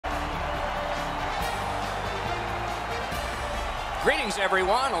Greetings,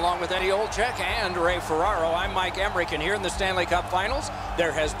 everyone. Along with Eddie Olczyk and Ray Ferraro, I'm Mike Emmerich, and here in the Stanley Cup Finals,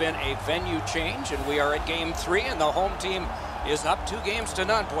 there has been a venue change, and we are at Game 3, and the home team is up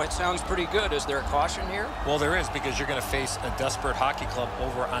 2-0. Boy, it sounds pretty good. Is there a caution here? Well, there is, because you're going to face a desperate hockey club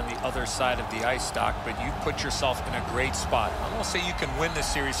over on the other side of the ice, Doc, but you put yourself in a great spot. I'm going to say you can win this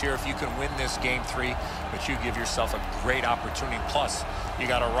series here if you can win this Game 3, but you give yourself a great opportunity. Plus, you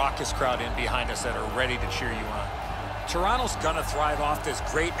got a raucous crowd in behind us that are ready to cheer you on. Toronto's going to thrive off this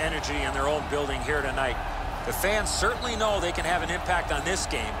great energy in their own building here tonight. The fans certainly know they can have an impact on this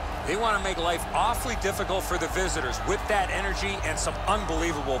game. They want to make life awfully difficult for the visitors with that energy and some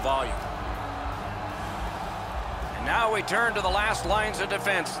unbelievable volume. And now we turn to the last lines of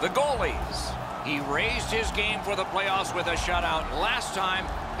defense, the goalies. He raised his game for the playoffs with a shutout last time.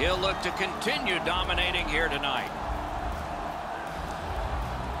 He'll look to continue dominating here tonight.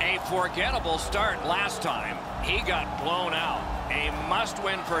 A forgettable start last time. He got blown out. A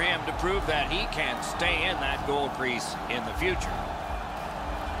must-win for him to prove that he can stay in that goal crease in the future.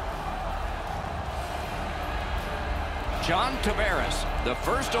 John Tavares, the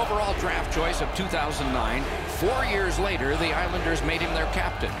first overall draft choice of 2009. 4 years later, the Islanders made him their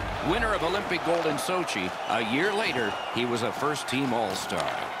captain. Winner of Olympic gold in Sochi. A year later, he was a first-team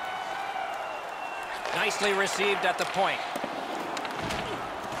All-Star. Nicely received at the point.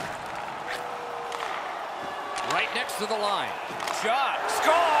 Right next to the line. Shot.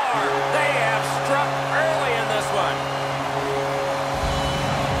 Score! They have struck early in this one.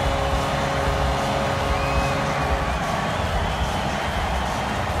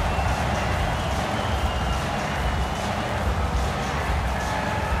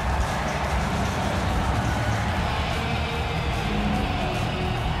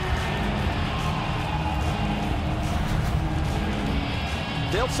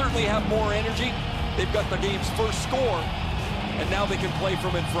 They'll certainly have more energy. They've got the game's first score, and now they can play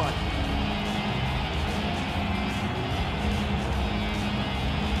from in front.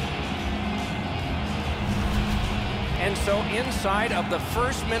 And so inside of the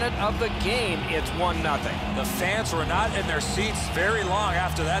first minute of the game, it's 1-0. The fans were not in their seats very long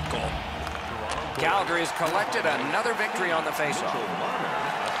after that goal. Calgary's collected another victory on the faceoff.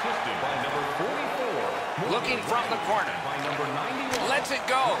 Looking from the corner. Lets it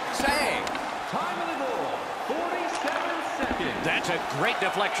go. Save. Time of the goal, 47 seconds. That's a great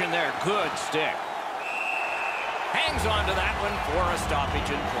deflection there. Good stick. Hangs on to that one for a stoppage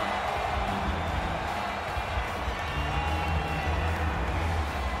in play.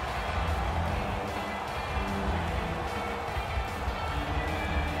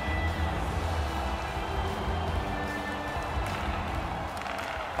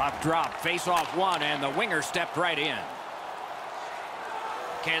 Puck drop, face-off one, and the winger stepped right in.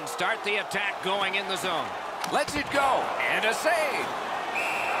 Can start the attack going in the zone. Lets it go, and a save.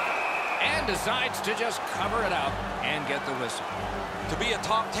 And decides to just cover it up and get the whistle. To be a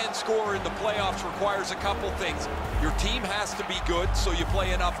top 10 scorer in the playoffs requires a couple things. Your team has to be good, so you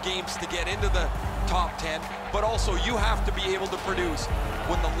play enough games to get into the top 10, but also you have to be able to produce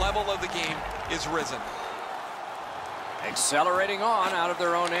when the level of the game is risen. Accelerating on out of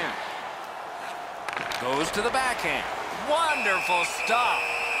their own end. Goes to the backhand. Wonderful stop.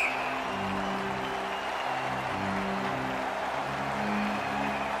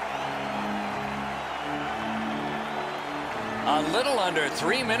 A little under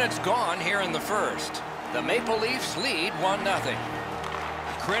 3 minutes gone here in the first. The Maple Leafs lead 1-0.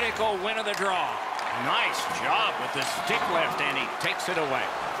 Critical win of the draw. Nice job with the stick lift, and he takes it away.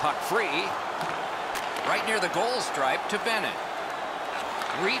 Puck free. Right near the goal stripe to Bennett.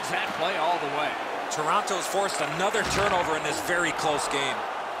 Reads that play all the way. Toronto's forced another turnover in this very close game.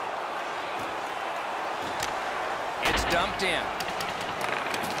 It's dumped in.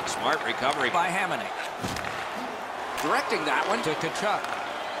 Smart recovery by Hamonic. Directing that one to Tkachuk.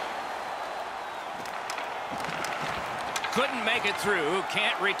 Couldn't make it through.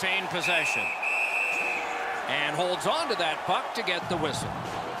 Can't retain possession. And holds on to that puck to get the whistle.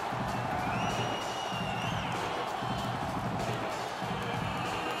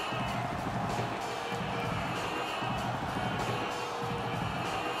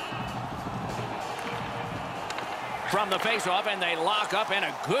 From the faceoff, and they lock up, and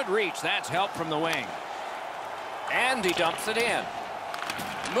a good reach. That's help from the wing. And he dumps it in.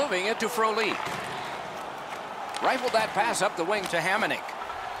 Moving it to Frolik. Rifled that pass up the wing to Hamonic.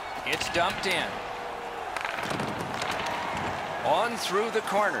 It's dumped in. On through the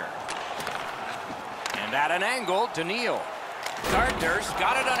corner. And at an angle to Neal. Gardner's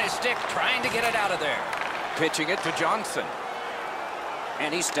got it on his stick, trying to get it out of there. Pitching it to Johnson.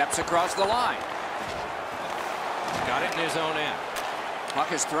 And he steps across the line. Got it in his own end.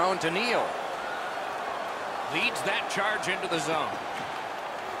 Puck is thrown to Neal. Leads that charge into the zone.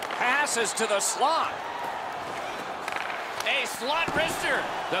 Passes to the slot. A slot wrister.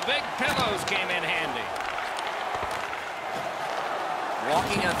 The big pillows came in handy.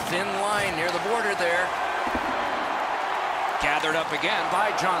 Walking a thin line near the border there. Gathered up again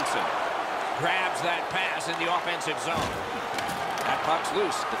by Johnson. Grabs that pass in the offensive zone. That puck's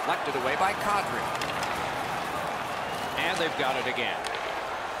loose. Deflected away by Calgary. And they've got it again.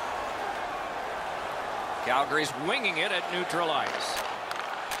 Calgary's winging it at neutral ice.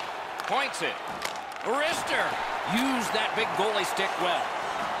 Points it. Wrister used that big goalie stick well.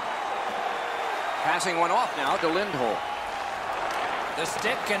 Passing one off now to Lindholm. The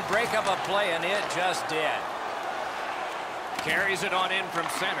stick can break up a play, and it just did. Carries it on in from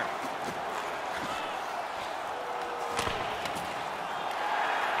center.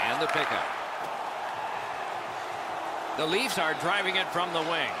 And the pickup. The Leafs are driving it from the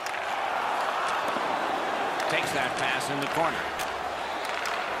wing. Takes that pass in the corner.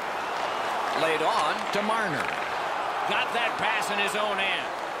 Laid on to Marner. Got that pass in his own end.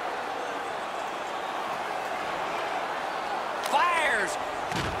 Fires!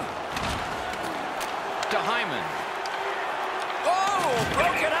 To Hyman. Oh,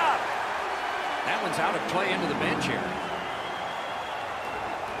 broke it up! That one's out of play into the bench here.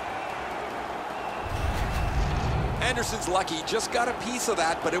 Anderson's lucky. Just got a piece of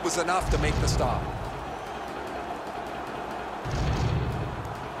that, but it was enough to make the stop.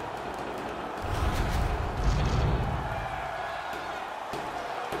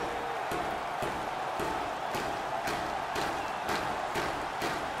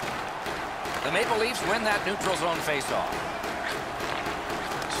 The Maple Leafs win that neutral zone faceoff.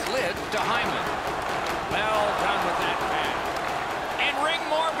 Slid to Hyman. Well done with that pass. And ring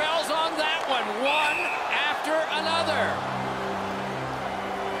more bells on that one. One after another.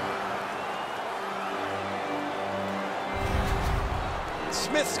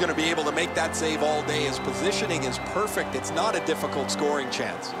 Smith's going to be able to make that save all day. His positioning is perfect. It's not a difficult scoring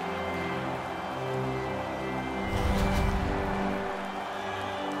chance.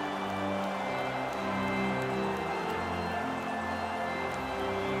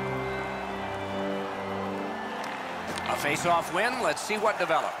 A face-off win. Let's see what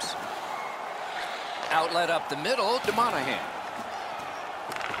develops. Outlet up the middle to Monahan.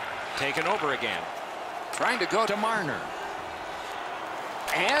 Taken over again. Trying to go to Marner.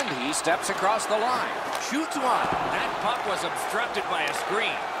 And he steps across the line. Shoots one. That puck was obstructed by a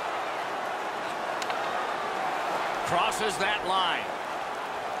screen. Crosses that line.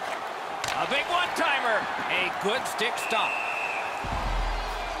 A big one-timer. A good stick stop.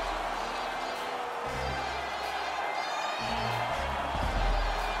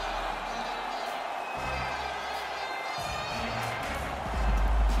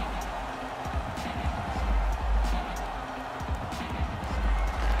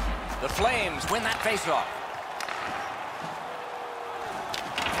 The Flames win that faceoff.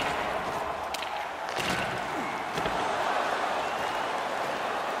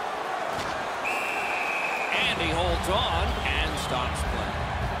 And he holds on and stops play.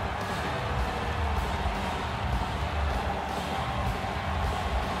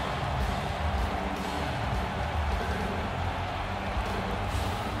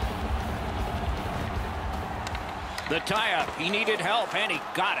 The tie-up. He needed help, and he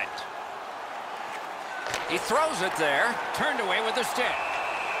got it. He throws it there, turned away with the stick.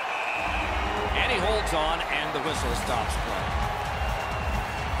 And he holds on, and the whistle stops play.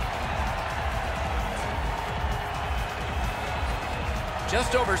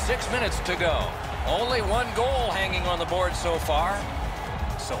 Just over 6 minutes to go. Only one goal hanging on the board so far.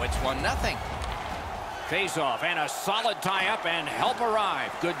 So it's 1-0. Face-off and a solid tie-up, and help arrive.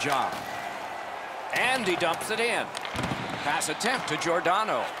 Good job. And he dumps it in. Pass attempt to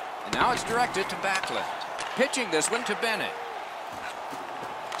Giordano. And now it's directed to Backlund. Pitching this one to Bennett.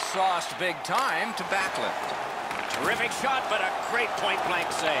 Sauced big time to Backlund. Terrific shot, but a great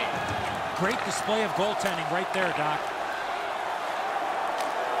point-blank save. Great display of goaltending right there, Doc.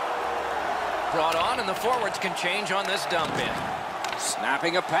 Brought on, and the forwards can change on this dump-in.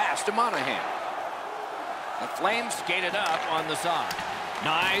 Snapping a pass to Monahan. The Flames skated up on the side.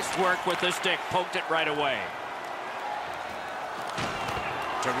 Nice work with the stick. Poked it right away.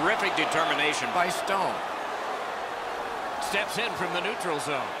 Terrific determination by Stone. Steps in from the neutral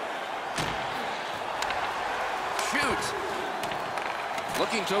zone. Shoots.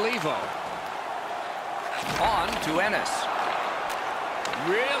 Looking to Levo. On to Ennis.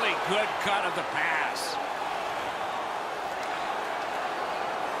 Really good cut of the pass.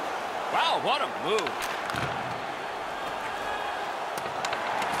 Wow, what a move.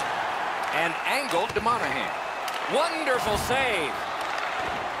 And angled to Monahan. Wonderful save.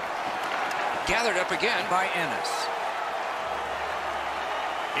 Gathered up again by Ennis.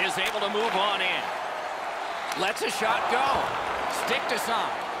 Is able to move on in. Lets a shot go. Sticked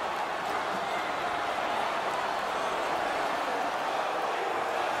aside.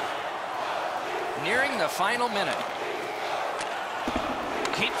 Nearing the final minute.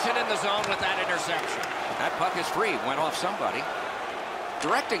 Keeps it in the zone with that interception. That puck is free. Went off somebody.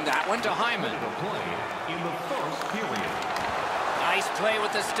 Directing that one to Hyman. In the first period. Nice play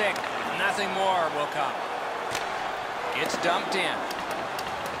with the stick. Nothing more will come. It's dumped in.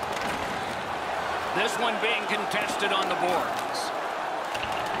 This one being contested on the boards.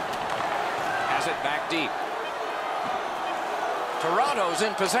 Has it back deep. Toronto's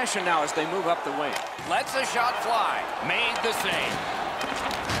in possession now as they move up the wing. Lets the shot fly. Made the save.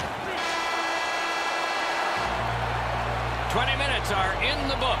 20 minutes are in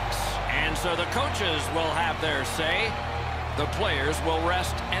the books, and so the coaches will have their say. The players will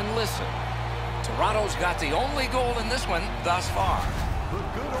rest and listen. Toronto's got the only goal in this one thus far. The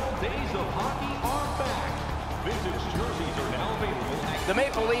good old days of hockey are back. Vintage jerseys are now available. The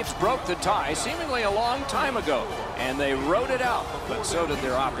Maple Leafs broke the tie seemingly a long time ago, and they rode it out, but so did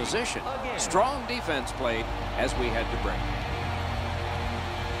their opposition. Strong defense played as we had to break.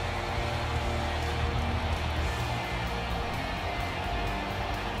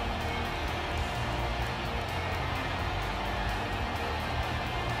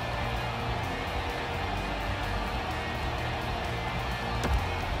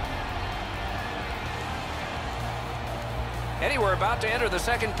 Eddie, we're about to enter the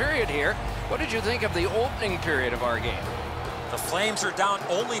second period here. What did you think of the opening period of our game? The Flames are down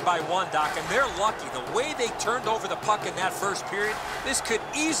only by 1, Doc, and they're lucky. The way they turned over the puck in that first period, this could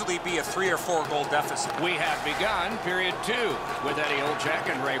easily be a 3 or 4 goal deficit. We have begun period 2 with Eddie Olczyk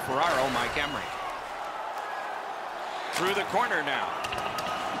and Ray Ferraro, Mike Emery. Through the corner now.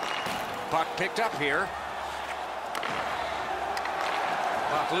 Puck picked up here.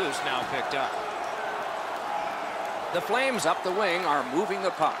 Puck loose, now picked up. The Flames up the wing are moving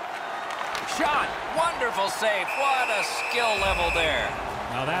the puck. Shot! Wonderful save. What a skill level there.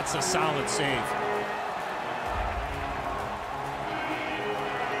 Now that's a solid save.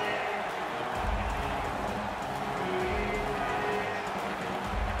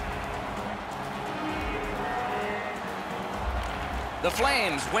 The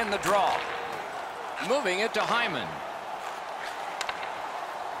Flames win the draw. Moving it to Hyman.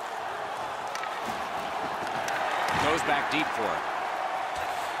 Goes back deep for it.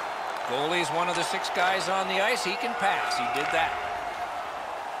 Goalie's one of the 6 guys on the ice. He can pass. He did that.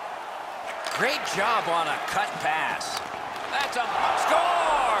 Great job on a cut pass. That's a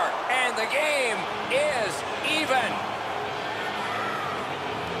score! And the game is even.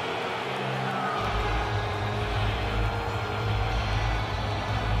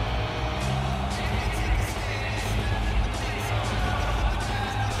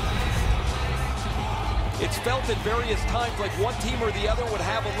 It's felt at various times like one team or the other would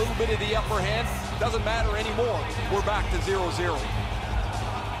have a little bit of the upper hand. Doesn't matter anymore. We're back to 0-0.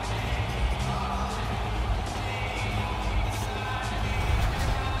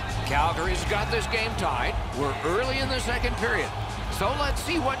 Calgary's got this game tied. We're early in the second period. So let's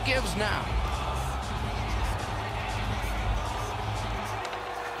see what gives now.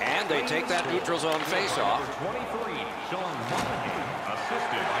 And they take that neutral zone face-off. Number 23, Sean Monahan,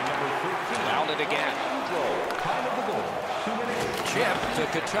 assisted by number 13. Fouled it again. Time of the goal, 2 minutes. Chip to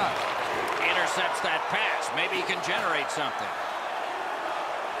Tkachuk. Intercepts that pass. Maybe he can generate something.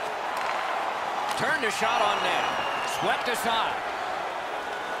 Turned a shot on net. Swept aside.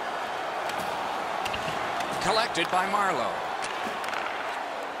 Collected by Marlowe.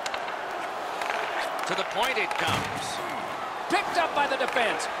 To the point it comes. Picked up by the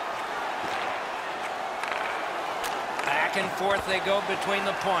defense. Back and forth they go between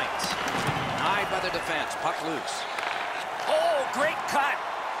the points. Denied by the defense. Puck loose. Oh, great cut.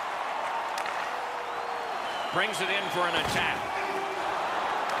 Brings it in for an attack.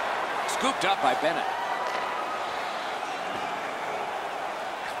 Scooped up by Bennett.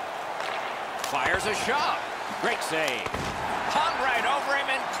 Fires a shot. Great save. Hung right over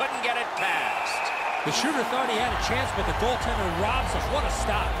him and couldn't get it past. The shooter thought he had a chance, but the goaltender robs him. What a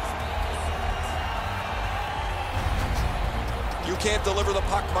stop. You can't deliver the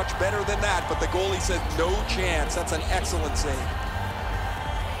puck much better than that, but the goalie said no chance. That's an excellent save.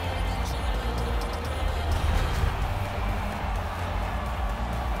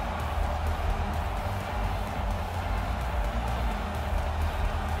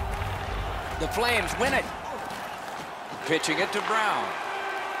 The Flames win it. Pitching it to Brown.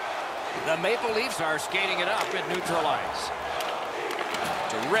 The Maple Leafs are skating it up at neutral ice.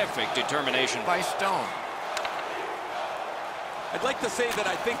 Terrific determination by Stone. I'd like to say that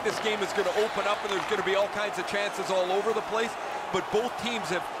I think this game is going to open up and there's going to be all kinds of chances all over the place, but both teams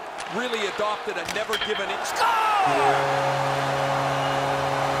have really adopted a never given it. Score!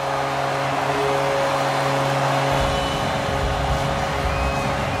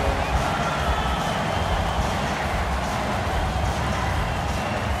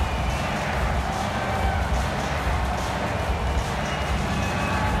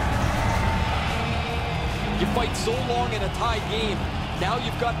 You fight so long in a tied game. Now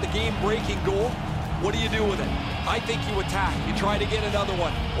you've got the game-breaking goal. What do you do with it? I think you attack. You try to get another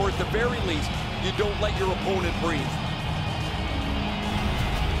one. Or at the very least, you don't let your opponent breathe.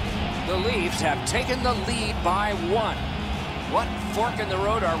 The Leafs have taken the lead by 1. What fork in the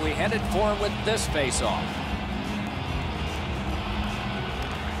road are we headed for with this face-off?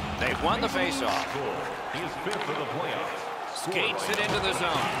 They've won the face-off. He is fifth for the playoffs. Skates it into the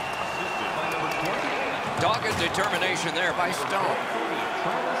zone. Dogged determination there by Stone.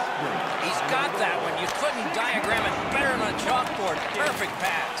 He's got that one. You couldn't diagram it better than a chalkboard. Perfect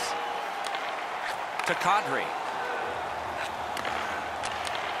pass. To Kadri.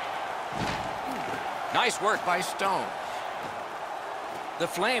 Nice work by Stone. The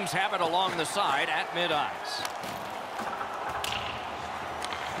Flames have it along the side at mid-ice.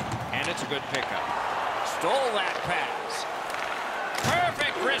 And it's a good pickup. Stole that pass.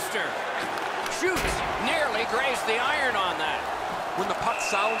 Perfect wrister. Shoots. Nearly grazed the iron on that. When the puck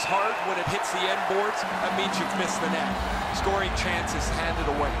sounds hard, when it hits the end boards, that means you've missed the net. Scoring chances handed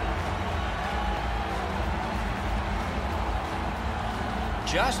away.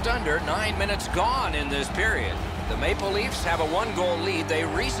 Just under 9 minutes gone in this period. The Maple Leafs have a 1-goal lead. They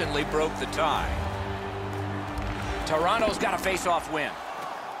recently broke the tie. Toronto's got a face-off win.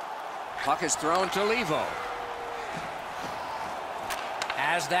 Puck is thrown to Levo.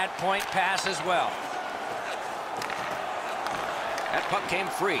 Has that point pass as well. That puck came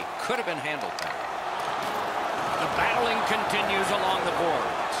free. Could have been handled better. The battling continues along the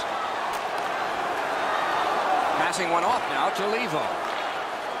boards. Passing one off now to Levo.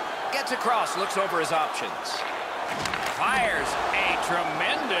 Gets across, looks over his options. Fires a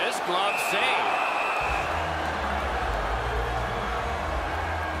tremendous glove save.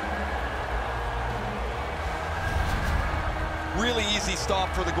 Really easy stop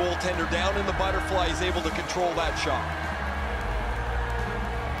for the goaltender. Down in the butterfly, he's able to control that shot.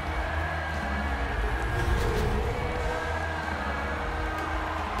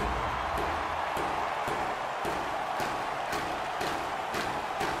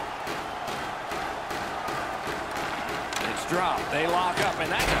 It's dropped. They lock up, and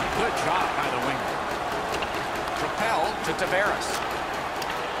that's a good job by the winger. Propelled to Tavares.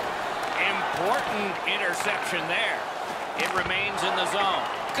 Important interception there. It remains in the zone.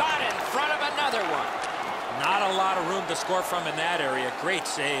 Got in front of another one. Not a lot of room to score from in that area. Great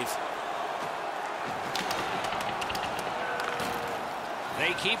save.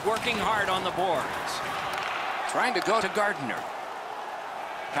 They keep working hard on the boards. Trying to go to Gardner.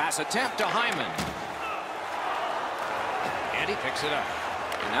 Pass attempt to Hyman. And he picks it up.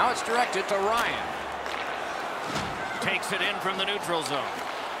 And now it's directed to Ryan. Takes it in from the neutral zone.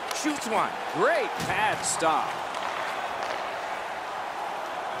 Shoots one. Great pad stop.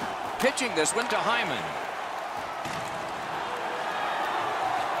 Pitching this one to Hyman.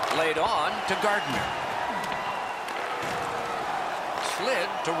 Laid on to Gardner. Slid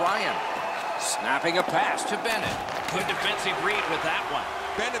to Ryan. Snapping a pass to Bennett. Good defensive read with that one.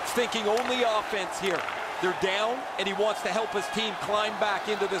 Bennett's thinking only offense here. They're down, and he wants to help his team climb back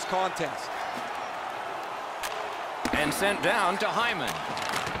into this contest. And sent down to Hyman.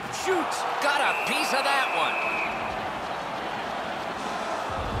 Shoots. Got a piece of that one.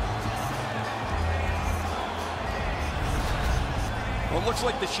 Well, it looks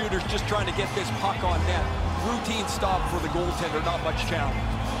like the shooter's just trying to get this puck on net. Routine stop for the goaltender, not much challenge.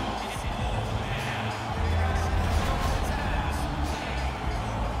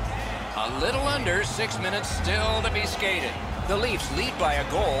 A little under 6 minutes still to be skated. The Leafs lead by a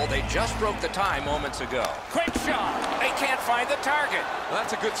goal. They just broke the tie moments ago. Quick shot. They can't find the target. Well,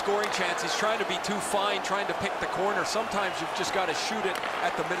 that's a good scoring chance. He's trying to be too fine, trying to pick the corner. Sometimes you've just got to shoot it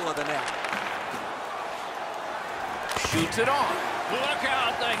at the middle of the net. Shoots it on. Look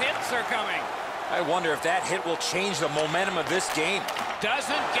out, the hits are coming. I wonder if that hit will change the momentum of this game.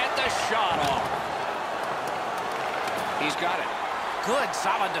 Doesn't get the shot off. He's got it. Good,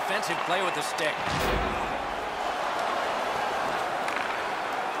 solid defensive play with the stick.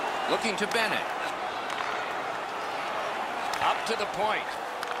 Looking to Bennett. Up to the point.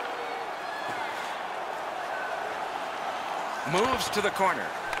 Moves to the corner.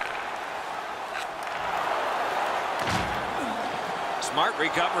 Smart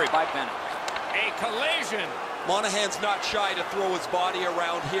recovery by Bennett. A collision. Monahan's not shy to throw his body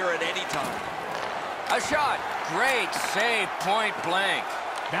around here at any time. A shot. Great save, point blank.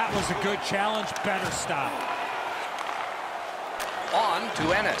 That was a good challenge. Better stop. On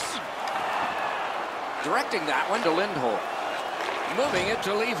to Ennis. Directing that one to Lindholm. Moving it to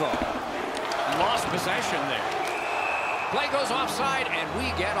Levo. Lost possession there. Play goes offside, and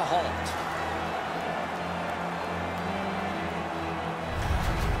we get a halt.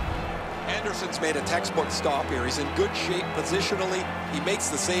 Anderson's made a textbook stop here. He's in good shape positionally. He makes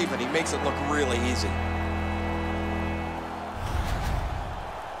the save, and he makes it look really easy.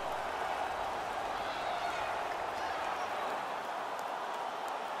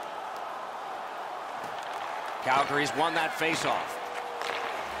 Calgary's won that faceoff.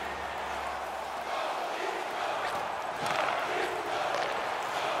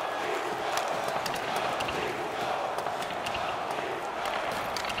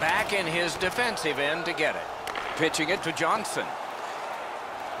 Back in his defensive end to get it. Pitching it to Johnson.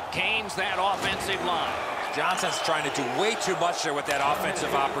 Canes that offensive line. Johnson's trying to do way too much there with that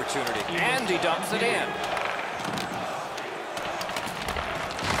offensive opportunity. And he dumps it in.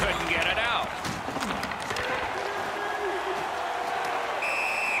 Couldn't get it out.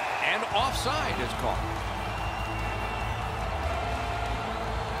 And offside is called.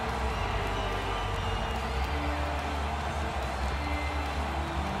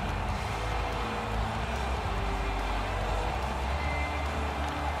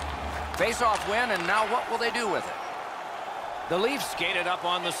 Face-off win, and now what will they do with it? The Leafs skated up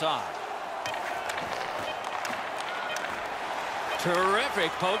on the side.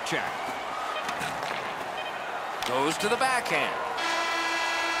 Terrific poke check. Goes to the backhand.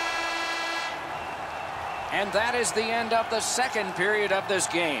 And that is the end of the second period of this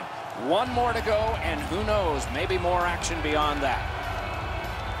game. One more to go, and who knows, maybe more action beyond that.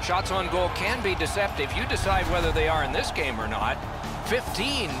 Shots on goal can be deceptive. You decide whether they are in this game or not.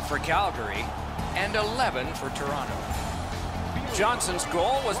 15 for Calgary and 11 for Toronto. Johnson's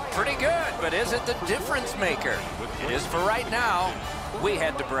goal was pretty good, but is it the difference maker? It is for right now. We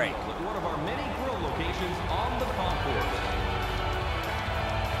head to break. One of our many grill locations on the concourse.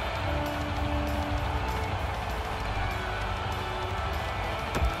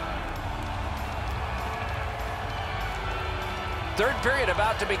 Third period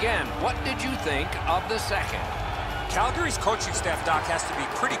about to begin. What did you think of the second? Calgary's coaching staff, Doc, has to be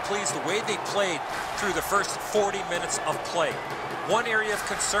pretty pleased the way they played through the first 40 minutes of play. One area of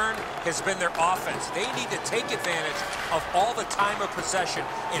concern has been their offense. They need to take advantage of all the time of possession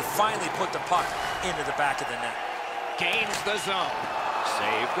and finally put the puck into the back of the net. Gains the zone.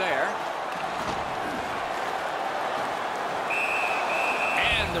 Save there.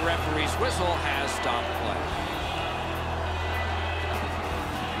 And the referee's whistle has stopped play.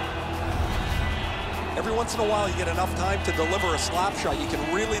 Every once in a while, you get enough time to deliver a slap shot. You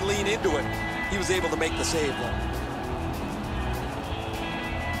can really lean into it. He was able to make the save, though.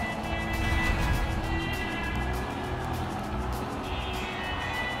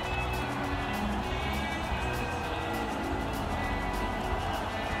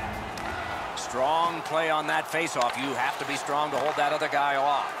 Strong play on that faceoff. You have to be strong to hold that other guy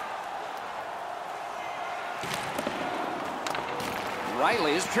off.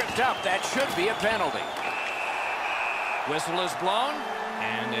 Riley is tripped up. That should be a penalty. Whistle is blown,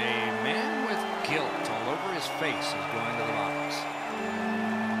 and a man with guilt all over his face is going to the box.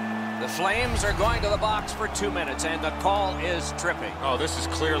 The Flames are going to the box for 2 minutes, and the call is tripping. Oh, this is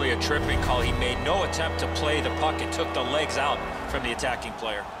clearly a tripping call. He made no attempt to play the puck and took the legs out from the attacking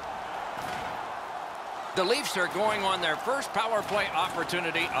player. The Leafs are going on their first power play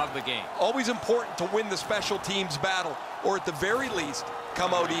opportunity of the game. Always important to win the special teams battle, or at the very least,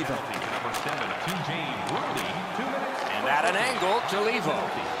 come out even. Number 7, TJ Brody, 2 minutes. And at an angle to Levo.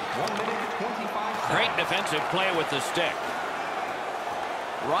 1 minute, 25 seconds. Great defensive play with the stick.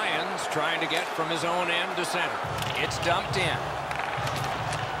 Ryan's trying to get from his own end to center. It's dumped in.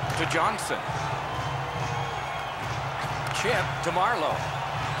 To Johnson. Chip to Marlowe.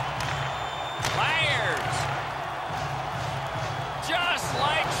 Fires! Just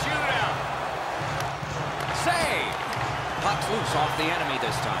like shootout. Save! Puck's loose off the enemy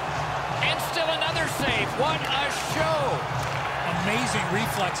this time. And still another save. What a show! Amazing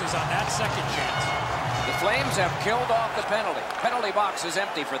reflexes on that second chance. The Flames have killed off the penalty. Penalty box is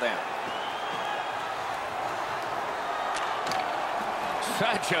empty for them.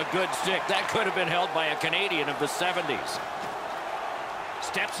 Such a good stick. That could have been held by a Canadian of the 70s.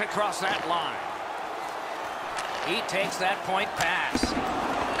 Steps across that line. He takes that point pass.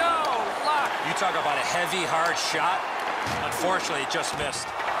 No luck. You talk about a heavy, hard shot. Unfortunately, it just missed.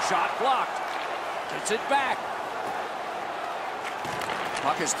 Shot blocked. Gets it back.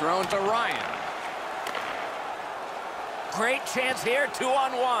 Puck is thrown to Ryan. Great chance here,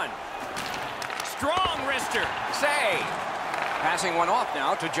 2-on-1. Strong wrister. Save. Passing one off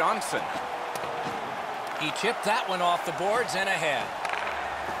now to Johnson. He chipped that one off the boards and ahead.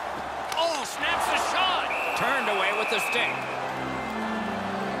 Oh, snaps a shot. Turned away with the stick.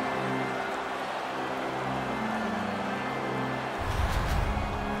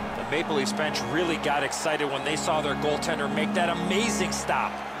 The Maple Leafs bench really got excited when they saw their goaltender make that amazing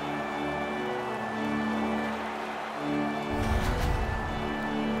stop.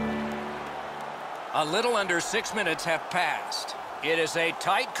 A little under 6 minutes have passed. It is a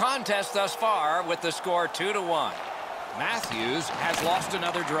tight contest thus far with the score 2-1. Matthews has lost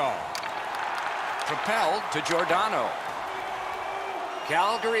another draw. Propelled to Giordano.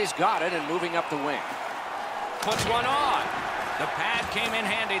 Calgary's got it and moving up the wing. Puts one on. The pad came in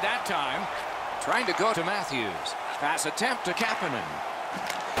handy that time. Trying to go to Matthews. Pass attempt to Kapanen.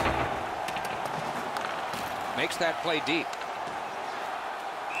 Makes that play deep.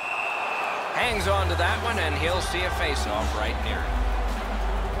 Hangs on to that one, and he'll see a face-off right near it.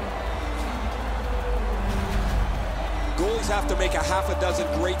 Goalies have to make a half a dozen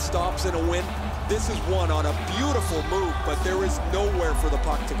great stops in a win. This is one on a beautiful move, but there is nowhere for the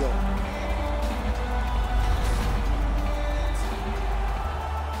puck to go.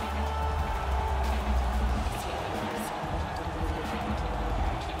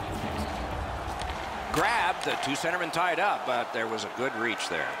 Grabbed, the two centermen tied up, but there was a good reach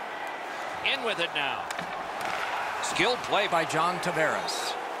there. In with it now. Skilled play by John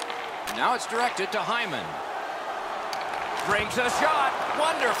Tavares. Now it's directed to Hyman. Brings a shot.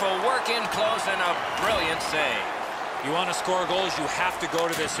 Wonderful work in close and a brilliant save. You want to score goals, you have to go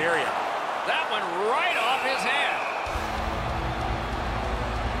to this area. That one right off his head.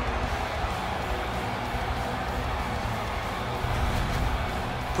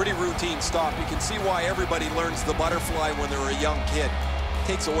 Pretty routine stop. You can see why everybody learns the butterfly when they're a young kid.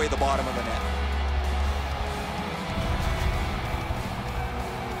 Takes away the bottom of the net.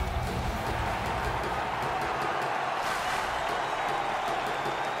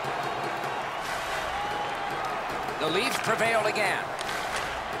 The Leafs prevail again.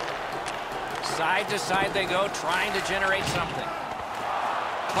 Side to side they go, trying to generate something.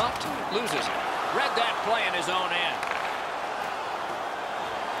 Pumped, loses it. Read that play in his own end.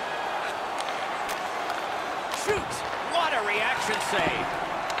 Shoots. What a reaction save.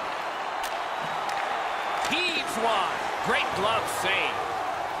 Heaves one. Great glove save.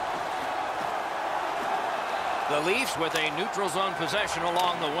 The Leafs with a neutral zone possession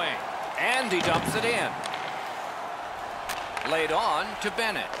along the wing. And he dumps it in. Laid on to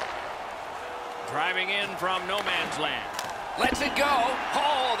Bennett. Driving in from no man's land. Lets it go.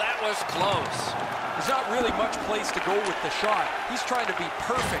 Oh, that was close. There's not really much place to go with the shot. He's trying to be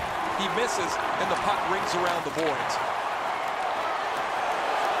perfect. He misses, and the puck rings around the boards.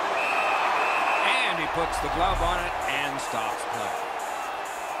 And he puts the glove on it and stops play.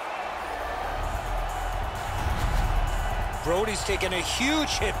 Brody's taken a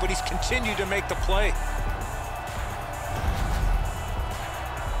huge hit, but he's continued to make the play.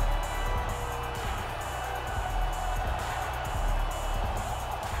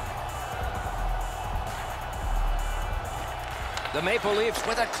 The Maple Leafs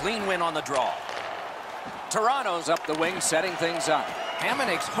with a clean win on the draw. Toronto's up the wing, setting things up.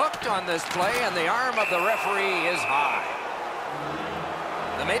 Hamonic's hooked on this play, and the arm of the referee is high.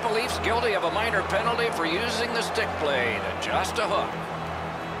 The Maple Leafs guilty of a minor penalty for using the stick blade, just a hook.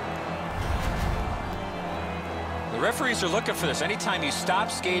 The referees are looking for this. Anytime you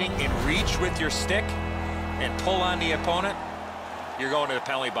stop skating and reach with your stick and pull on the opponent, you're going to the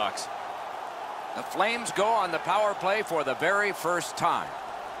penalty box. The Flames go on the power play for the very first time.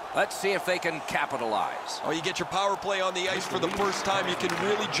 Let's see if they can capitalize. Oh, you get your power play on the ice for the first time, you can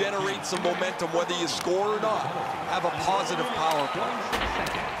really generate some momentum, whether you score or not. Have a positive power play.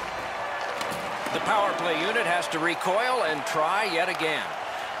 The power play unit has to recoil and try yet again.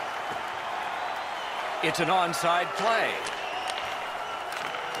 It's an onside play.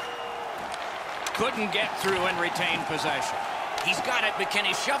 Couldn't get through and retain possession. He's got it,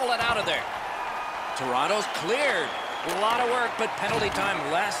 McKinney. Shovel it out of there. Toronto's cleared. A lot of work, but penalty time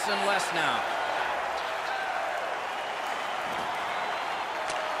less and less now.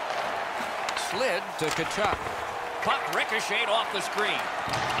 Slid to Tkachuk. Puck ricocheted off the screen.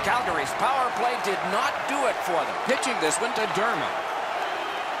 Calgary's power play did not do it for them. Pitching this one to Dermott.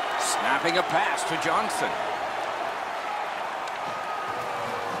 Snapping a pass to Johnson.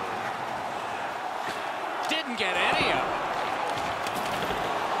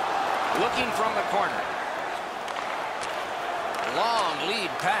 looking from the corner. Long lead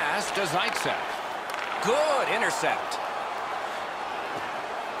pass to Zaitsev. Good intercept.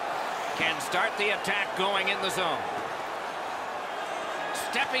 Can start the attack going in the zone.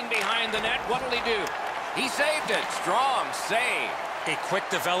 Stepping behind the net, what'll he do? He saved it. Strong save. A quick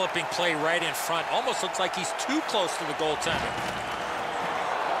developing play right in front. Almost looks like he's too close to the goaltender.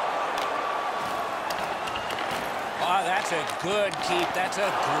 Oh, that's a good keep. That's a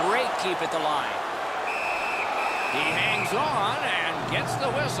great keep at the line. He hangs on and gets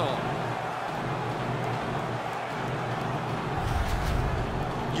the whistle.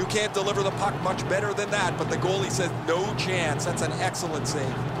 You can't deliver the puck much better than that, but the goalie says no chance. That's an excellent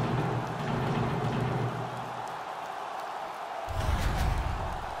save.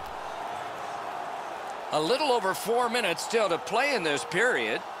 A little over 4 minutes still to play in this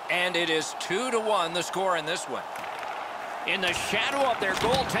period, and it is 2-1 the score in this one. In the shadow of their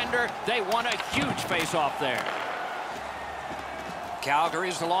goaltender, they won a huge face-off there.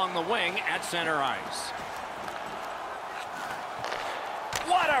 Calgary's along the wing at center ice.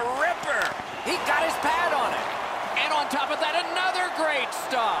 What a ripper! He got his pad on it. And on top of that, another great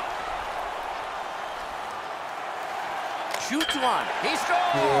stop. Shoots one. He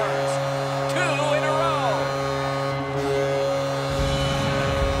scores! 2 in a row.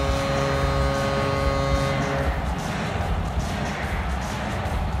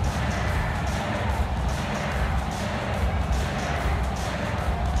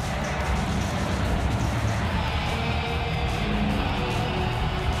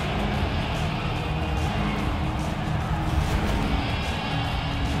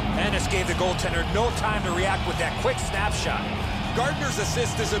 Gave the goaltender no time to react with that quick snapshot. Gardner's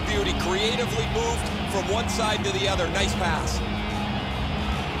assist is a beauty. Creatively moved from one side to the other. Nice pass.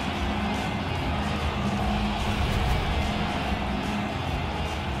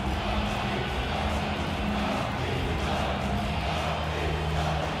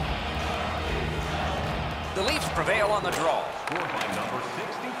 The Leafs prevail on the draw.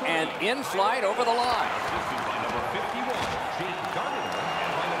 And in flight over the line.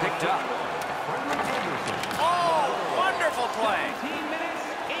 Picked up. Oh, wonderful play. 17 minutes,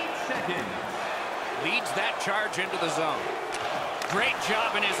 8 seconds. Leads that charge into the zone. Great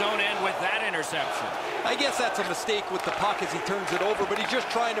job in his own end with that interception. I guess that's a mistake with the puck as he turns it over, but he's just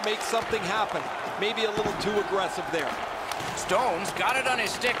trying to make something happen. Maybe a little too aggressive there. Stone's got it on his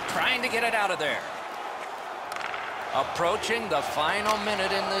stick, trying to get it out of there. Approaching the final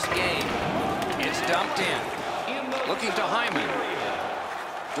minute in this game. It's dumped in. Looking to Hyman.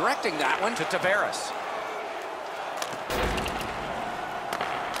 Directing that one to Tavares.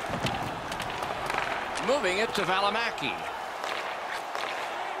 Moving it to Valimaki.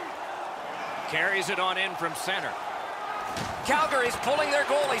 Carries it on in from center. Calgary's pulling their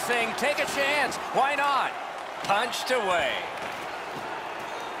goalie, saying, take a chance. Why not? Punched away.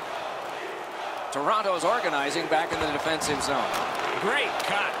 Toronto's organizing back in the defensive zone. Great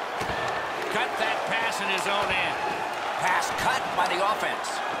cut. Cut that pass in his own end. Pass cut by the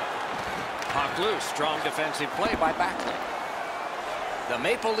offense. Puck loose. Strong defensive play by Backlund. The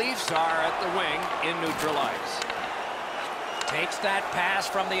Maple Leafs are at the wing in neutral ice. Takes that pass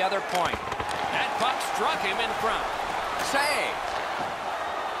from the other point. That puck struck him in front. Save.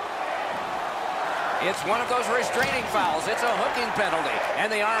 It's one of those restraining fouls. It's a hooking penalty,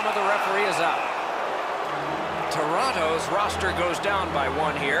 and the arm of the referee is up. Toronto's roster goes down by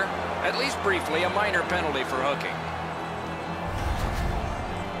 1 here. At least briefly, a minor penalty for hooking.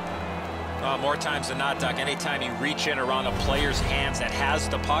 More times than not, Doc, anytime you reach in around a player's hands that has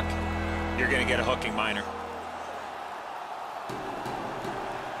the puck, you're going to get a hooking minor.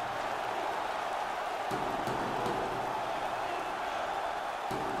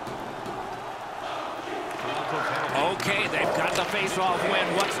 Okay, they've got the face-off win.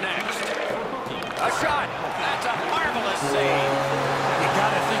 What's next? A shot. That's a marvelous save. You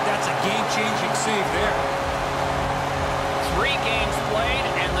got to think that's a game-changing save there. 3 games played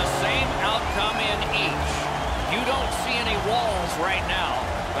and the same outcome in each. You don't see any walls right now,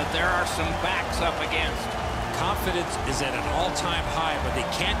 but there are some backs up against. Confidence is at an all-time high, but they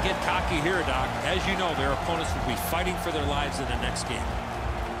can't get cocky here, Doc. As you know, their opponents will be fighting for their lives in the next game.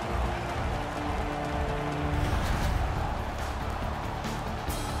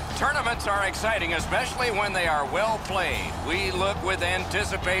 Tournaments are exciting, especially when they are well played. We look with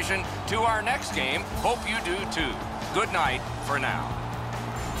anticipation to our next game. Hope you do too. Good night for now.